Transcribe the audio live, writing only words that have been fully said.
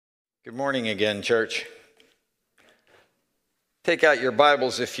Good morning again, church. Take out your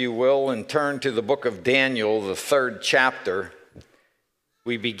Bibles, if you will, and turn to the book of Daniel, the 3rd chapter.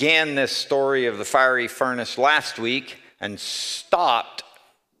 We began this story of the fiery furnace last week and stopped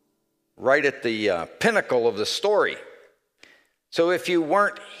right at the pinnacle of the story. So if you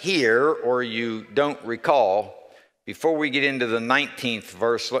weren't here or you don't recall, before we get into the 19th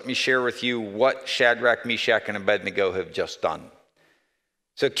verse, let me share with you what Shadrach, Meshach, and Abednego have just done.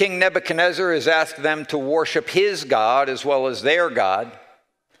 So King Nebuchadnezzar has asked them to worship his God as well as their God,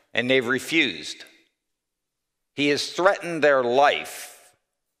 and they've refused. He has threatened their life,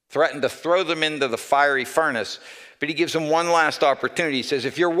 threatened to throw them into the fiery furnace, but he gives them one last opportunity. He says,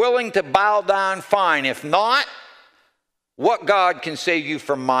 if you're willing to bow down, fine. If not, what God can save you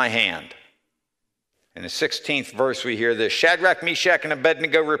from my hand? In the 16th verse we hear this: Shadrach, Meshach, and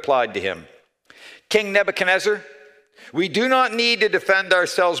Abednego replied to him, King Nebuchadnezzar, we do not need to defend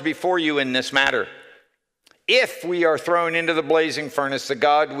ourselves before you in this matter. If we are thrown into the blazing furnace, the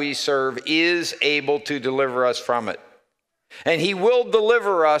God we serve is able to deliver us from it, and he will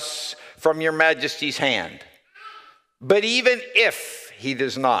deliver us from your majesty's hand. But even if he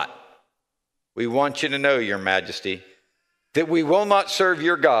does not, we want you to know, your majesty, that we will not serve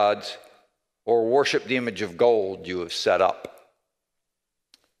your gods or worship the image of gold you have set up.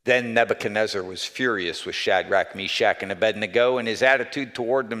 Then Nebuchadnezzar was furious with Shadrach, Meshach, and Abednego, and his attitude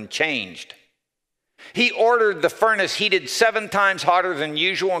toward them changed. He ordered the furnace heated 7 times hotter than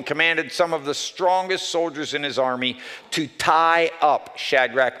usual and commanded some of the strongest soldiers in his army to tie up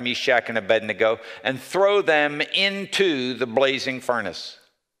Shadrach, Meshach, and Abednego and throw them into the blazing furnace.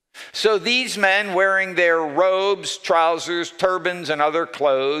 So these men, wearing their robes, trousers, turbans, and other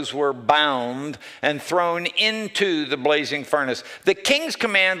clothes, were bound and thrown into the blazing furnace. The king's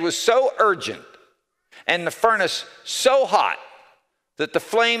command was so urgent and the furnace so hot that the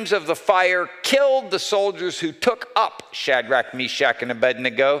flames of the fire killed the soldiers who took up Shadrach, Meshach, and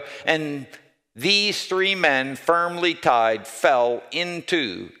Abednego, and these 3 men, firmly tied, fell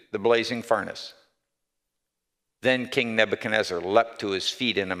into the blazing furnace. Then King Nebuchadnezzar leapt to his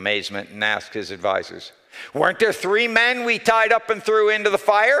feet in amazement and asked his advisors, weren't there 3 men we tied up and threw into the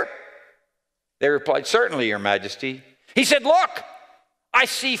fire? They replied, certainly, your majesty. He said, look, I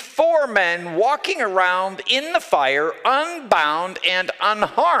see 4 men walking around in the fire, unbound and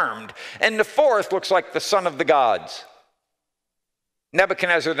unharmed, and the 4th looks like the son of the gods.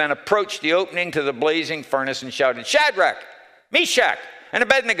 Nebuchadnezzar then approached the opening to the blazing furnace and shouted, Shadrach, Meshach, and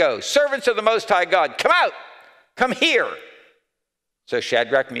Abednego, servants of the Most High God, come out. Come here. So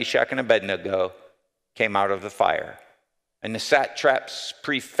Shadrach, Meshach, and Abednego came out of the fire, and the satraps,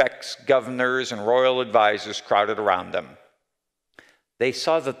 prefects, governors, and royal advisors crowded around them. They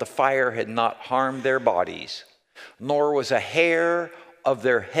saw that the fire had not harmed their bodies, nor was a hair of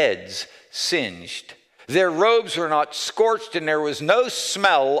their heads singed. Their robes were not scorched, and there was no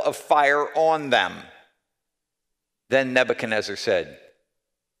smell of fire on them. Then Nebuchadnezzar said,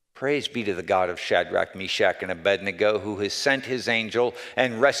 praise be to the God of Shadrach, Meshach, and Abednego, who has sent his angel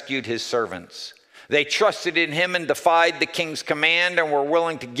and rescued his servants. They trusted in him and defied the king's command and were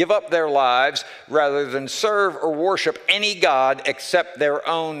willing to give up their lives rather than serve or worship any god except their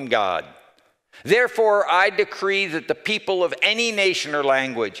own God. Therefore, I decree that the people of any nation or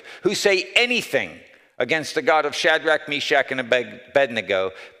language who say anything against the God of Shadrach, Meshach, and Abednego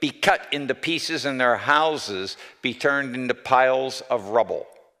be cut into pieces and their houses be turned into piles of rubble.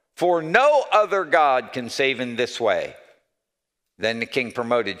 For no other God can save in this way. Then the king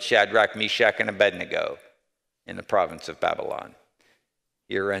promoted Shadrach, Meshach, and Abednego in the province of Babylon.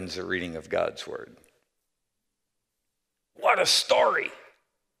 Here ends the reading of God's word. What a story.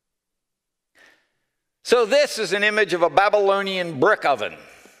 So this is an image of a Babylonian brick oven.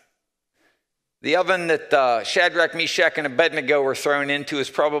 The oven that Shadrach, Meshach, and Abednego were thrown into is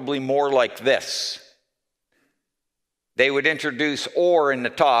probably more like this. They would introduce ore in the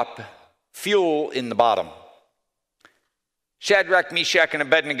top, fuel in the bottom. Shadrach, Meshach, and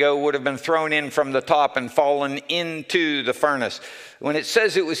Abednego would have been thrown in from the top and fallen into the furnace. When it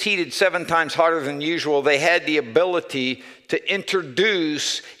says it was heated 7 times hotter than usual, they had the ability to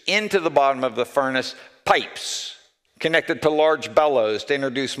introduce into the bottom of the furnace pipes connected to large bellows to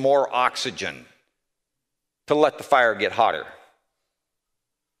introduce more oxygen to let the fire get hotter.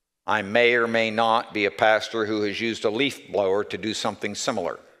 I may or may not be a pastor who has used a leaf blower to do something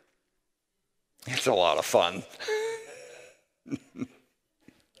similar. It's a lot of fun.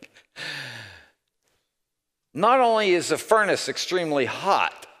 Not only is the furnace extremely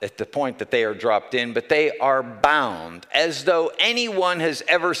hot at the point that they are dropped in, but they are bound as though anyone has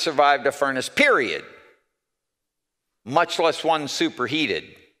ever survived a furnace, period, much less one superheated.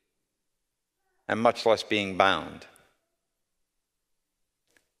 and much less being bound.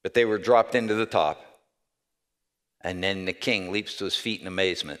 But they were dropped into the top. And then the king leaps to his feet in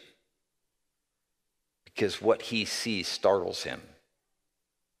amazement because what he sees startles him.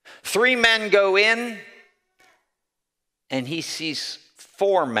 3 men go in, and he sees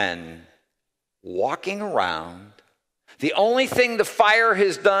 4 men walking around. The only thing the fire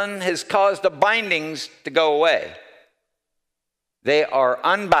has done has caused the bindings to go away. They are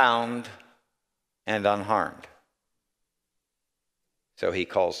unbound and unharmed. So he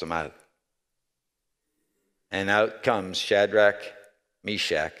calls them out. And out comes Shadrach,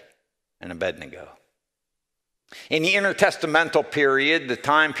 Meshach, and Abednego. In the intertestamental period, the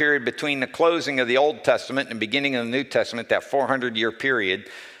time period between the closing of the Old Testament and the beginning of the New Testament, that 400-year period,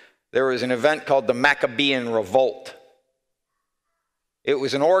 there was an event called the Maccabean Revolt. It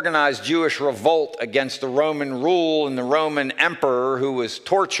was an organized Jewish revolt against the Roman rule and the Roman emperor who was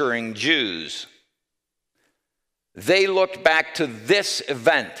torturing Jews. They looked back to this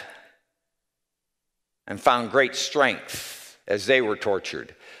event and found great strength as they were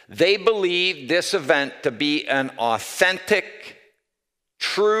tortured. They believed this event to be an authentic,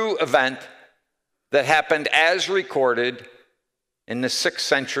 true event that happened as recorded in the 6th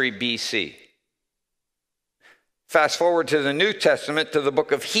century BC. Fast forward to the New Testament, to the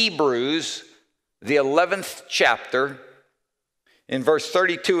book of Hebrews, the 11th chapter, in verse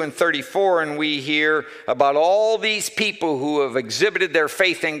 32 and 34, and we hear about all these people who have exhibited their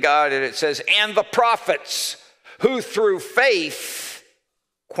faith in God, and it says, and the prophets who through faith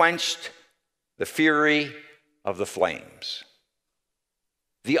quenched the fury of the flames.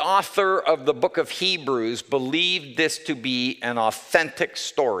 The author of the book of Hebrews believed this to be an authentic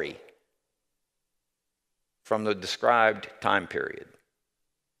story from the described time period.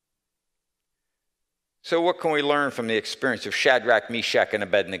 So what can we learn from the experience of Shadrach, Meshach, and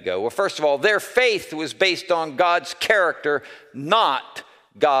Abednego? Well, first of all, their faith was based on God's character, not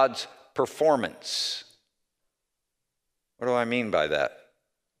God's performance. What do I mean by that?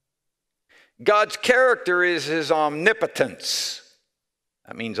 God's character is his omnipotence.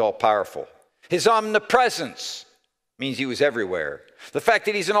 That means all-powerful. His omnipresence means he was everywhere. The fact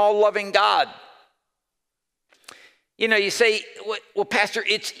that he's an all-loving God. You know, you say, well, Pastor,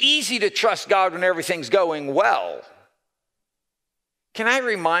 it's easy to trust God when everything's going well. Can I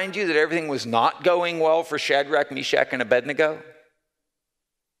remind you that everything was not going well for Shadrach, Meshach, and Abednego?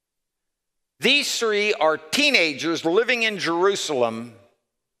 These 3 are teenagers living in Jerusalem,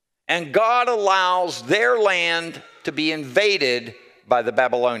 and God allows their land to be invaded by the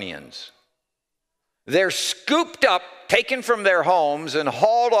Babylonians. They're scooped up, taken from their homes, and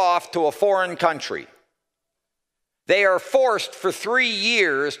hauled off to a foreign country. They are forced for 3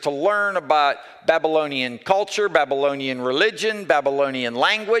 years to learn about Babylonian culture, Babylonian religion, Babylonian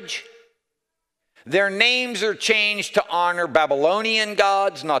language. Their names are changed to honor Babylonian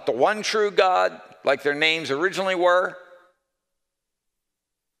gods, not the one true God, like their names originally were.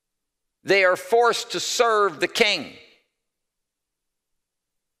 They are forced to serve the king.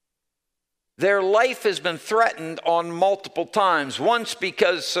 Their life has been threatened on multiple times. Once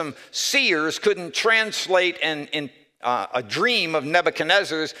because some seers couldn't translate a dream of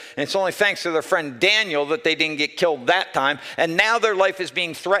Nebuchadnezzar's, and it's only thanks to their friend Daniel that they didn't get killed that time. And now their life is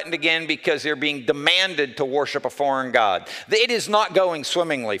being threatened again because they're being demanded to worship a foreign god. It is not going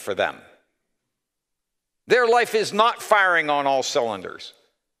swimmingly for them. Their life is not firing on all cylinders.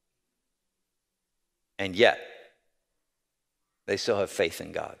 And yet, they still have faith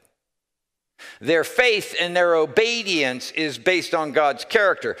in God. Their faith and their obedience is based on God's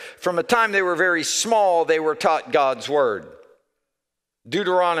character. From the time they were very small, they were taught God's word.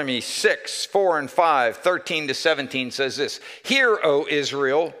 Deuteronomy 6, 4 and 5, 13 to 17 says this, Hear, O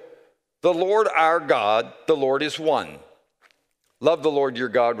Israel, the Lord our God, the Lord is one. Love the Lord your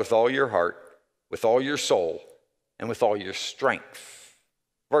God with all your heart, with all your soul, and with all your strength.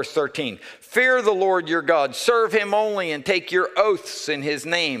 Verse 13, Fear the Lord your God, serve him only, and take your oaths in his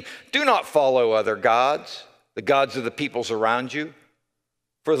name. Do not follow other gods, the gods of the peoples around you.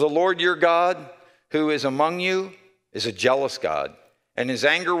 For the Lord your God, who is among you, is a jealous God, and his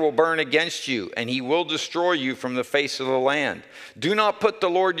anger will burn against you, and he will destroy you from the face of the land. Do not put the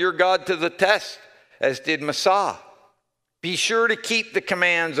Lord your God to the test, as did Massah. Be sure to keep the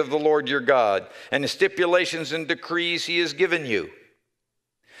commands of the Lord your God, and the stipulations and decrees he has given you.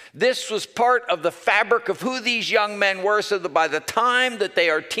 This was part of the fabric of who these young men were, so that by the time that they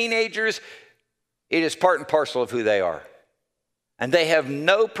are teenagers, it is part and parcel of who they are. And they have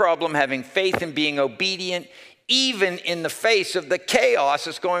no problem having faith and being obedient, even in the face of the chaos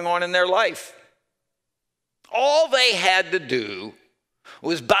that's going on in their life. All they had to do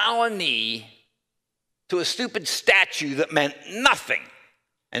was bow a knee to a stupid statue that meant nothing,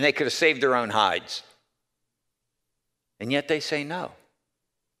 and they could have saved their own hides. And yet they say no.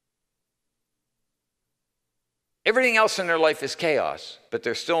 Everything else in their life is chaos, but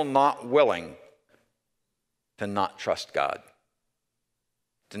they're still not willing to not trust God,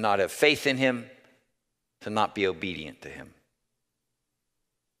 to not have faith in him, to not be obedient to him.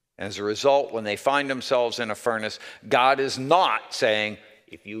 And as a result, when they find themselves in a furnace, God is not saying,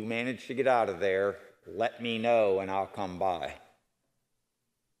 if you manage to get out of there, let me know and I'll come by.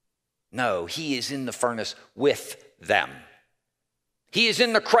 No, he is in the furnace with them. He is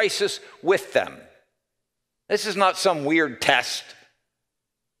in the crisis with them. This is not some weird test.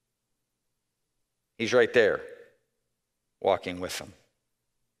 He's right there, walking with them.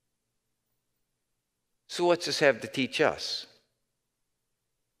 So what's this have to teach us?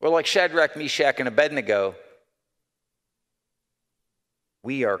 Well, like Shadrach, Meshach, and Abednego,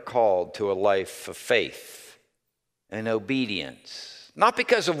 we are called to a life of faith and obedience. Not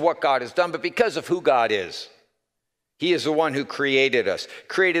because of what God has done, but because of who God is. He is the one who created us,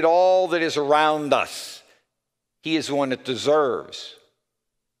 created all that is around us. He is the one that deserves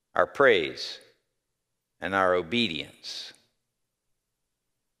our praise and our obedience.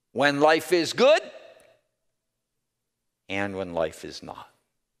 When life is good and when life is not.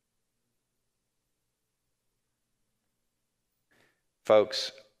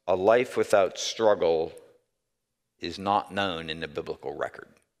 Folks, a life without struggle is not known in the biblical record.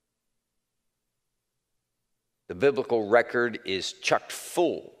 The biblical record is chock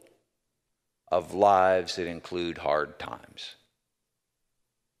full of lives that include hard times.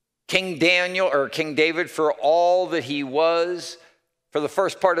 King David, for all that he was, for the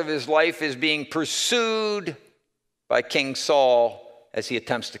first part of his life, is being pursued by King Saul as he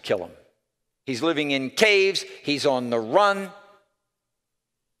attempts to kill him. He's living in caves. He's on the run.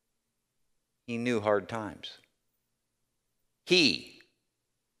 He knew hard times. He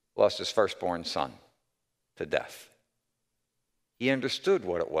lost his firstborn son to death. He understood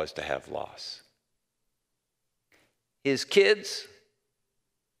what it was to have loss. His kids,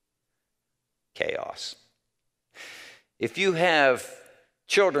 chaos. If you have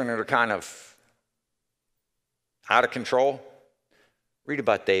children that are kind of out of control, read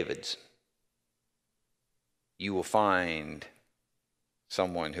about David's. You will find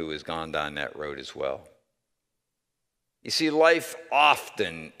someone who has gone down that road as well. You see, life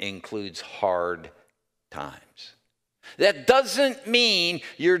often includes hard times. That doesn't mean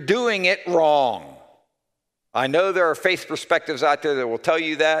you're doing it wrong. I know there are faith perspectives out there that will tell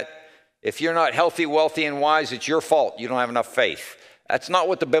you that. If you're not healthy, wealthy, and wise, it's your fault. You don't have enough faith. That's not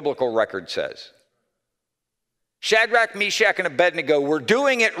what the biblical record says. Shadrach, Meshach, and Abednego were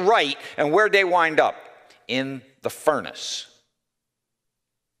doing it right, and where'd they wind up? In the furnace.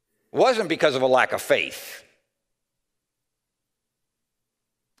 It wasn't because of a lack of faith.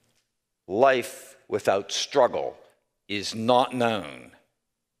 Life without struggle is not known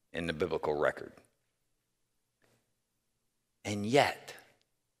in the biblical record. And yet,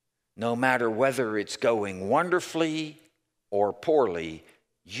 no matter whether it's going wonderfully or poorly,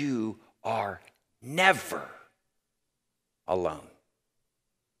 you are never alone.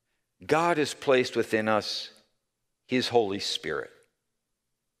 God has placed within us his Holy Spirit.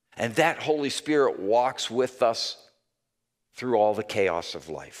 And that Holy Spirit walks with us through all the chaos of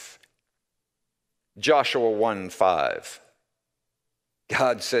life. Joshua 1:5.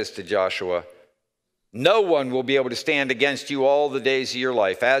 God says to Joshua, no one will be able to stand against you all the days of your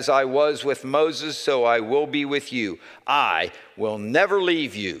life. As I was with Moses, so I will be with you. I will never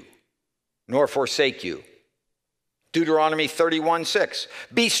leave you nor forsake you. Deuteronomy 31:6.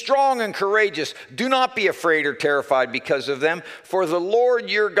 Be strong and courageous. Do not be afraid or terrified because of them, for the Lord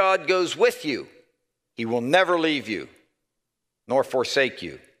your God goes with you. He will never leave you nor forsake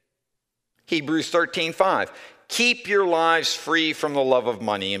you. Hebrews 13:5. Keep your lives free from the love of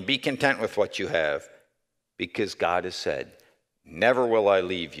money and be content with what you have, because God has said, never will I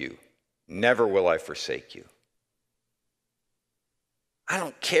leave you, never will I forsake you. I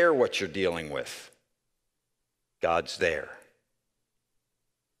don't care what you're dealing with. God's there.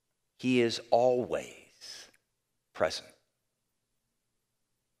 He is always present.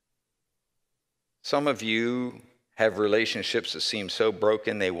 Some of you have relationships that seem so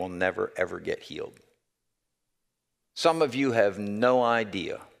broken they will never, ever get healed. Some of you have no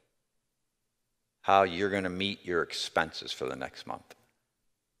idea how you're going to meet your expenses for the next month.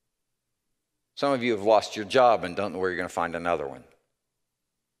 Some of you have lost your job and don't know where you're going to find another one.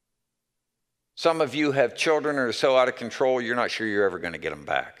 Some of you have children that are so out of control you're not sure you're ever going to get them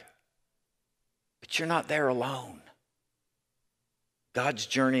back. But you're not there alone. God's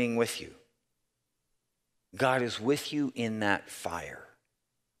journeying with you. God is with you in that fire.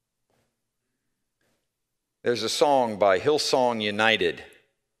 There's a song by Hillsong United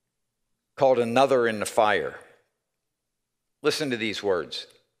called Another in the Fire. Listen to these words.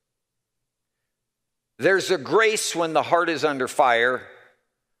 There's a grace when the heart is under fire,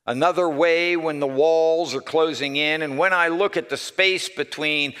 another way when the walls are closing in, and when I look at the space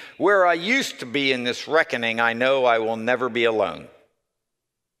between where I used to be in this reckoning, I know I will never be alone.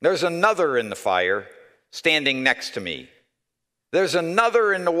 There's another in the fire standing next to me. There's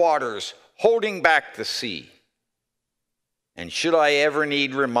another in the waters holding back the sea. And should I ever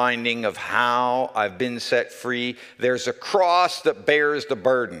need reminding of how I've been set free, there's a cross that bears the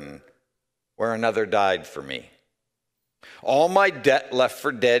burden where another died for me. All my debt left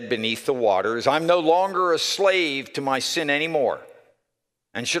for dead beneath the waters. I'm no longer a slave to my sin anymore.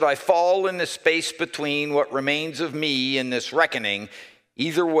 And should I fall in the space between what remains of me in this reckoning,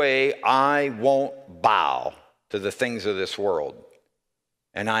 either way, I won't bow to the things of this world.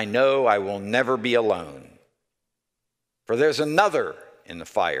 And I know I will never be alone. For there's another in the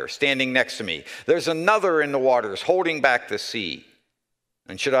fire standing next to me. There's another in the waters holding back the sea.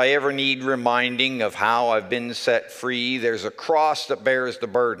 And should I ever need reminding of how I've been set free, there's a cross that bears the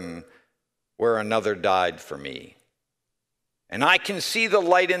burden where another died for me. And I can see the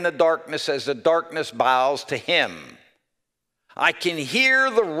light in the darkness as the darkness bows to him. I can hear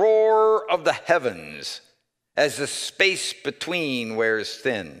the roar of the heavens as the space between wears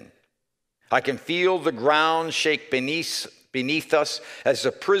thin. I can feel the ground shake beneath us as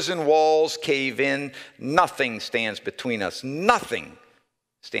the prison walls cave in. Nothing stands between us. Nothing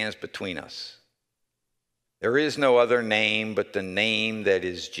stands between us. There is no other name but the name that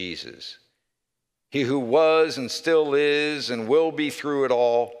is Jesus. He who was and still is and will be through it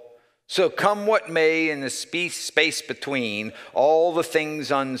all. So come what may in the space between all the things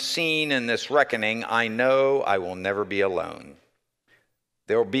unseen in this reckoning, I know I will never be alone.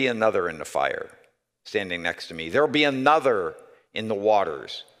 There will be another in the fire standing next to me. There will be another in the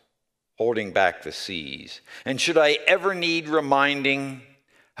waters holding back the seas. And should I ever need reminding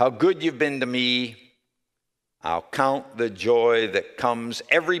how good you've been to me, I'll count the joy that comes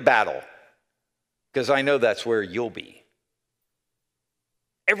every battle, because I know that's where you'll be.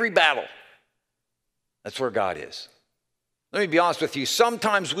 Every battle, that's where God is. Let me be honest with you.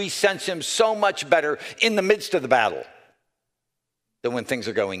 Sometimes we sense him so much better in the midst of the battle than when things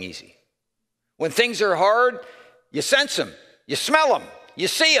are going easy. When things are hard, you sense him, you smell him, you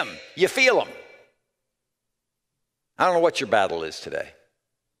see him, you feel him. I don't know what your battle is today,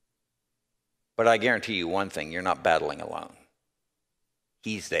 but I guarantee you one thing, you're not battling alone.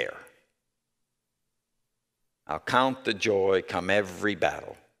 He's there. I'll count the joy come every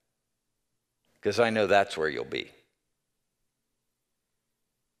battle, because I know that's where you'll be.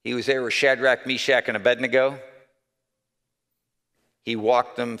 He was there with Shadrach, Meshach, and Abednego. He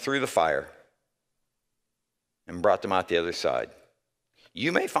walked them through the fire and brought them out the other side.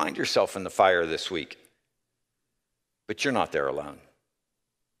 You may find yourself in the fire this week, but you're not there alone.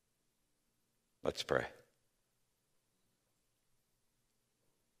 Let's pray.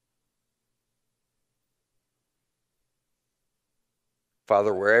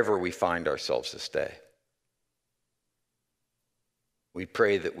 Father, wherever we find ourselves this day, we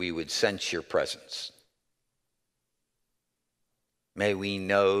pray that we would sense your presence. May we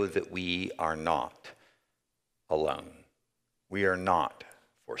know that we are not alone. We are not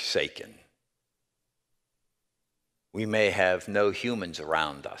forsaken. We may have no humans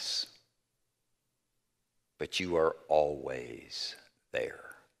around us, but you are always there.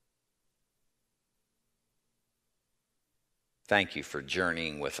 Thank you for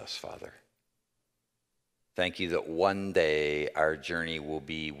journeying with us, Father. Thank you that one day our journey will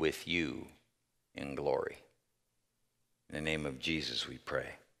be with you in glory. In the name of Jesus we pray.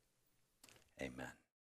 Amen.